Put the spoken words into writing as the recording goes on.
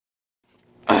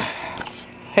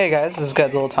Hey guys, this is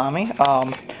Good Little Tommy.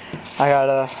 I got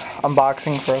a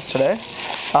unboxing for us today.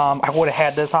 I would have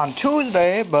had this on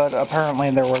Tuesday, but apparently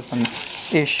there was an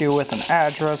issue with an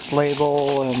address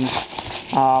label, and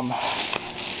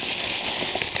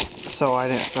so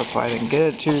that's why I didn't get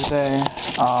it Tuesday.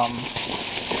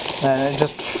 And it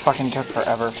just fucking took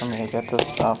forever for me to get this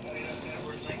stuff.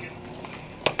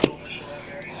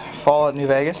 Fallout New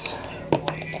Vegas.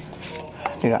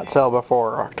 Do not sell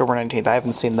before October 19th. I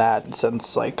haven't seen that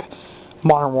since, like,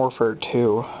 Modern Warfare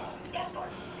 2.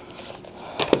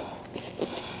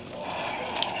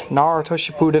 Naruto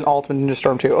Shippuden Ultimate Ninja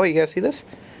Storm 2. Oh, you guys see this?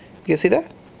 You guys see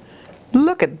that?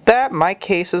 Look at that! My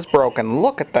case is broken.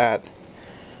 Look at that.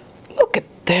 Look at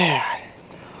that.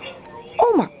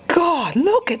 Oh my god,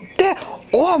 look at that.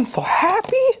 Oh, I'm so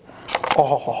happy.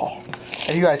 Oh.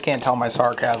 If you guys can't tell my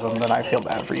sarcasm, then I feel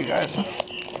bad for you guys.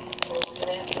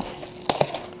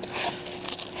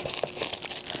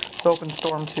 Let's open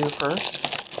Storm 2 first.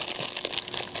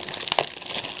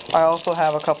 I also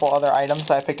have a couple other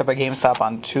items I picked up at GameStop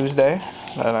on Tuesday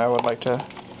that I would like to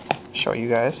show you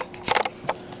guys.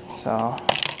 So,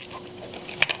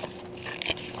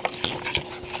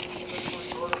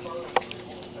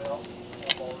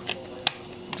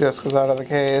 just goes out of the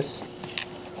case.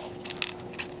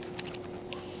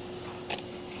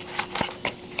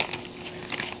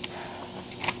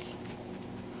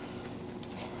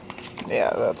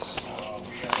 Yeah,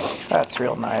 that's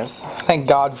real nice. Thank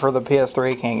God for the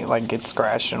PS3 can't like get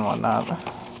scratched and whatnot.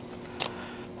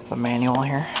 The manual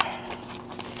here.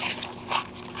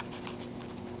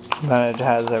 Then it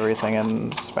has everything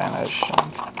in Spanish.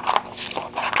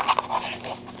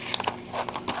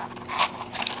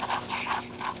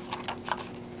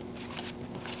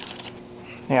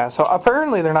 Yeah, so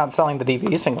apparently they're not selling the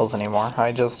DVD singles anymore.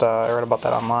 I just read about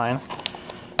that online.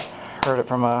 Heard it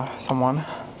from someone.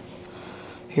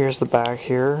 Here's the back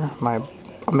here, my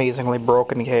amazingly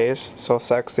broken case. So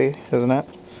sexy, isn't it?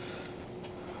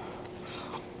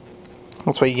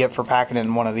 That's what you get for packing it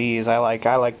in one of these. I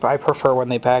prefer when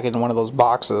they pack it in one of those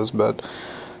boxes, but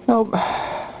nope.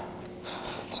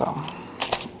 So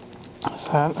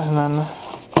that, and then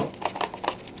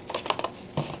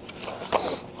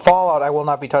Fallout I will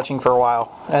not be touching for a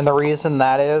while, and the reason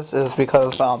that is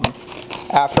because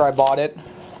after I bought it.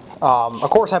 Of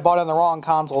course, I bought it on the wrong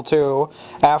console too.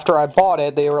 After I bought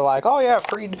it, they were like, "Oh yeah,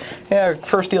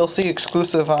 first DLC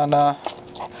exclusive on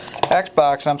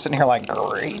Xbox." And I'm sitting here like,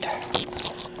 "Great."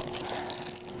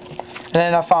 And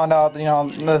then I found out, you know,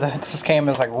 this game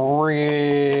is like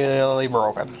really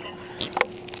broken,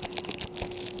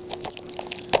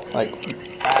 like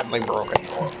badly broken.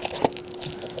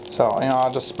 So you know,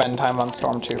 I'll just spend time on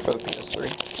Storm 2 for the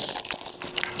PS3.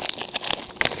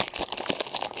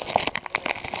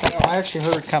 I actually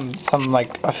heard some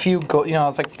like a few good, you know,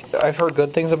 it's like I've heard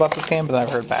good things about this game, but then I've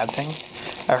heard bad things.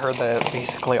 I heard that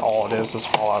basically all it is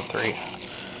Fallout 3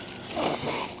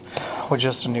 with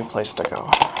just a new place to go.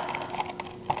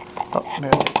 Oh, I'm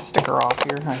gonna take the sticker off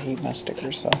here. I hate my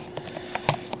stickers, so.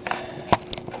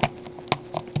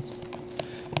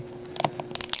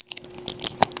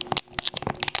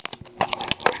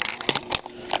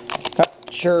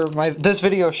 Sure, this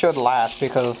video should last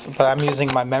but I'm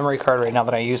using my memory card right now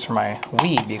that I use for my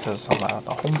Wii because I'm on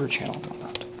the homebrew channel.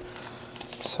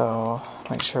 So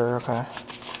make sure, okay.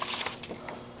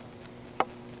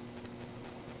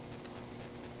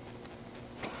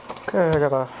 Okay, I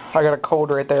got a code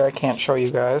right there. I can't show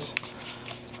you guys.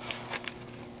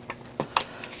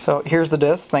 So here's the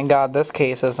disc. Thank God this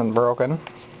case isn't broken.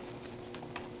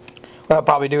 What I'll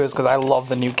probably do is because I love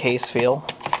the new case feel.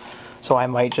 So I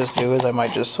might just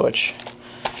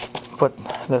put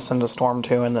this into Storm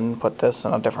 2 and then put this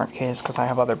in a different case because I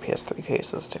have other PS3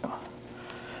 cases too.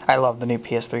 I love the new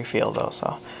PS3 feel though.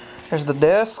 So there's the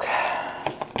disc,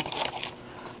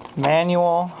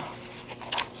 manual.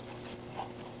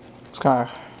 Just gonna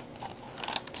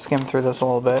skim through this a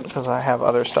little bit because I have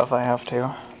other stuff I have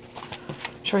to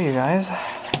show you guys.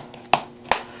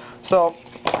 So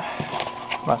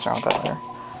mess around with that later.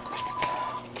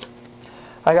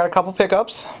 I got a couple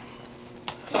pickups.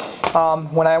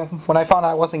 When I found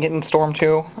out I wasn't getting Storm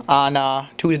 2 on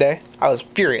Tuesday, I was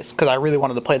furious because I really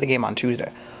wanted to play the game on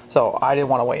Tuesday. So I didn't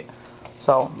want to wait.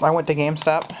 So I went to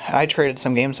GameStop. I traded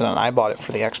some games in and I bought it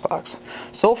for the Xbox.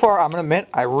 So far, I'm gonna admit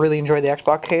I really enjoy the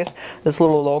Xbox case. This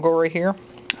little logo right here,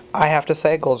 I have to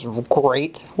say, goes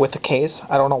great with the case.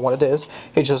 I don't know what it is.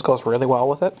 It just goes really well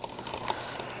with it.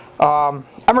 I'm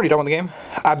already done with the game.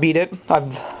 I beat it.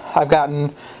 I've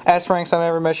gotten S ranks on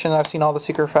every mission. I've seen all the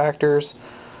secret factors.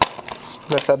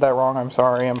 If I said that wrong, I'm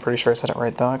sorry. I'm pretty sure I said it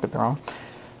right though. I could be wrong.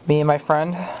 Me and my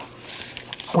friend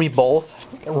we both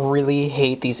really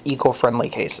hate these eco-friendly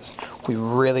cases. We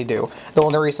really do. The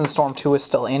only reason Storm 2 is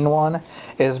still in one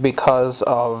is because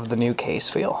of the new case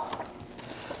feel.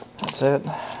 That's it.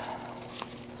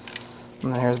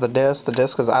 And here's the disc. The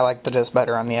disc, because I like the disc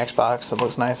better on the Xbox. It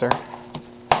looks nicer.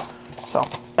 So,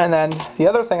 and then the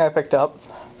other thing I picked up,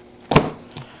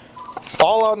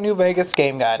 Fallout New Vegas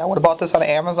game guide. I would have bought this on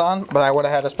Amazon, but I would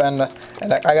have had to spend,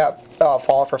 and I got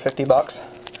Fallout for $50.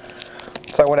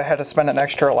 So I would have had to spend an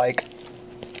extra like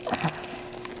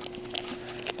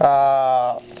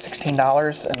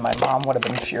 $16, and my mom would have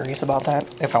been furious about that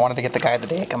if I wanted to get the guide the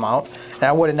day it came out. And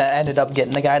I wouldn't have ended up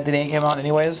getting the guide the day it came out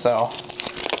anyways, so.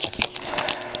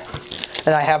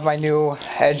 And I have my new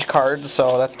Edge card,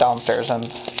 so that's downstairs, and I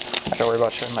have to worry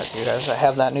about showing that to you guys. I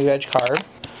have that new Edge card.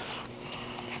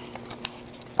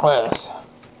 What is this?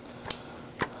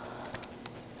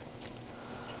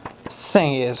 This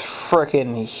thing is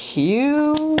freaking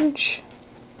huge.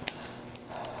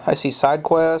 I see side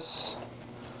quests.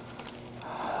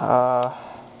 Not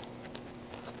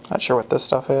sure what this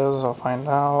stuff is. I'll find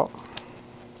out.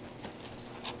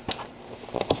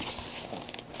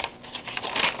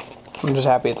 I'm just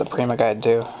happy it's a Prima guide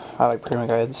too. I like Prima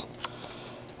guides.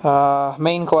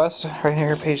 Main quest right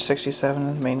here, page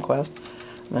 67. Main quest.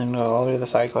 And then all the way to the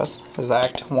side quest. There's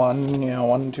Act 1,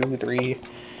 1, 2, 3,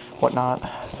 whatnot.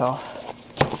 So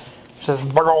it's this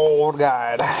big old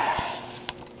guide.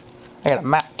 I got a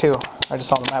map too. I just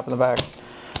saw the map in the back.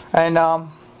 And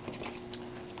I'll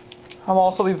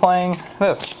also be playing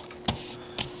this.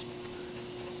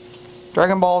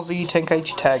 Dragon Ball Z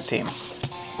Tenkaichi Tag Team.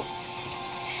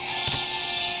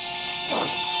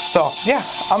 So, yeah,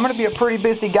 I'm going to be a pretty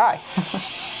busy guy.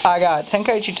 I got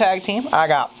Tenkaichi Tag Team, I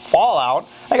got Fallout,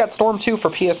 I got Storm 2 for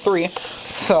PS3.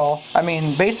 So, I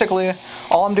mean, basically,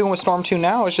 all I'm doing with Storm 2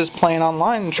 now is just playing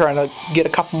online and trying to get a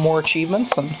couple more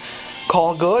achievements and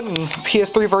call it good. And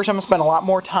PS3 version I'm going to spend a lot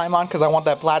more time on because I want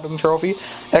that Platinum Trophy.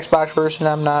 Xbox version,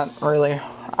 I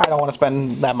don't want to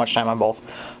spend that much time on both.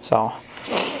 So,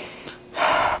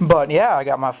 but yeah, I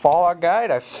got my Fallout guide.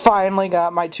 I finally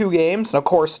got my 2 games, and of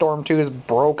course Storm 2 is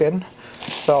broken.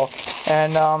 So,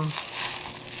 and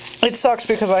it sucks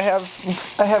because I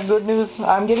have good news.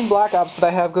 I'm getting Black Ops, but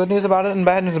I have good news about it and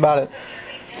bad news about it.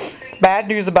 Bad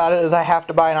news about it is I have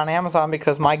to buy it on Amazon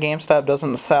because my GameStop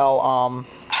doesn't sell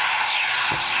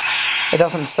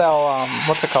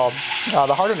what's it called?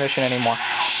 The Hard Edition anymore.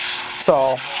 So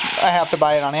I have to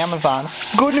buy it on Amazon.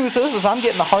 Good news is I'm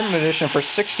getting the Hardened Edition for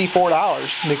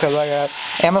 $64 because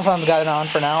Amazon's got it on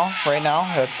for now. Right now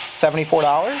it's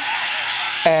 $74,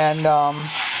 and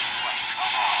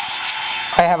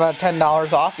I have a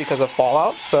 $10 off because of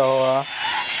Fallout. So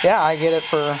yeah, I get it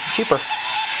for cheaper,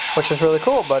 which is really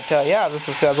cool. But yeah, this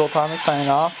is Guzzle Thomas signing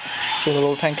off. See a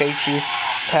little Tenkaichi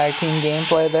Tag Team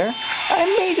gameplay there. I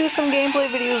may do some gameplay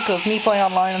videos of me playing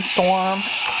online in Storm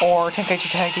or Tenkaichi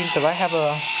Tag Team because I have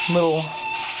a little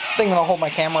thing that'll hold my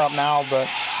camera up now, but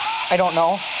I don't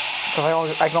know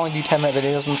because I can only do 10-minute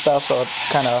videos and stuff, so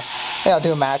it's kind of, yeah, I'll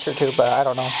do a match or two, but I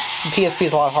don't know. PSP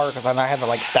is a lot harder because I have to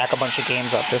like stack a bunch of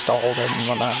games up just to hold it and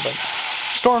whatnot. But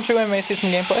Storm 2, I may see some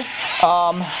gameplay.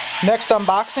 Next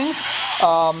unboxing,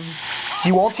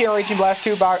 you won't see our Raging Blast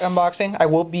 2 unboxing. I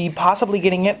will be possibly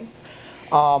getting it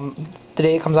the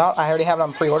day it comes out. I already have it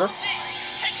on pre-order.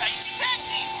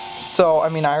 So, I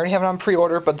mean, I already have it on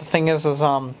pre-order, but the thing is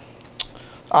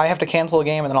I have to cancel a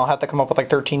game and then I'll have to come up with like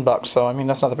 $13. So, I mean,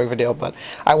 that's not that big of a deal, but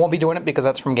I won't be doing it because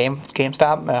that's from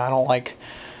GameStop, and I don't like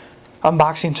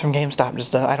unboxings from GameStop.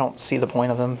 Just I don't see the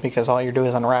point of them because all you do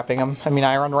is unwrapping them. I mean,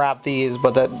 I unwrapped these,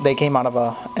 but they came out of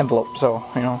a envelope, so,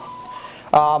 you know.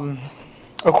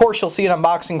 Of course, you'll see an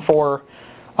unboxing for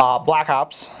Black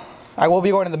Ops. I will be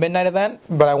going to the midnight event,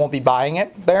 but I won't be buying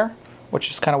it there, which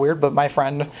is kind of weird, but my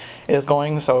friend is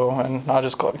going, so, and I'll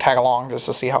just go tag along just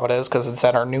to see how it is, because it's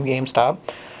at our new GameStop.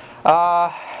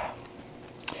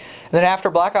 Then after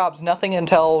Black Ops, nothing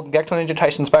until Gecko Ninja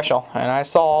Tyson Special, and I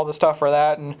saw all the stuff for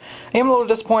that, and I'm a little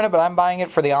disappointed, but I'm buying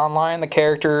it for the online, the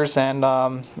characters, and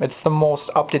it's the most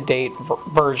up-to-date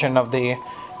version of the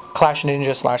Clash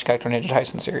Ninja / Gecko Ninja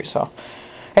Tyson series, so.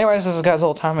 Anyways, this is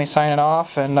Guzzle Tommy signing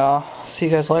off, and see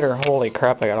you guys later. Holy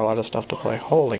crap, I got a lot of stuff to play. Holy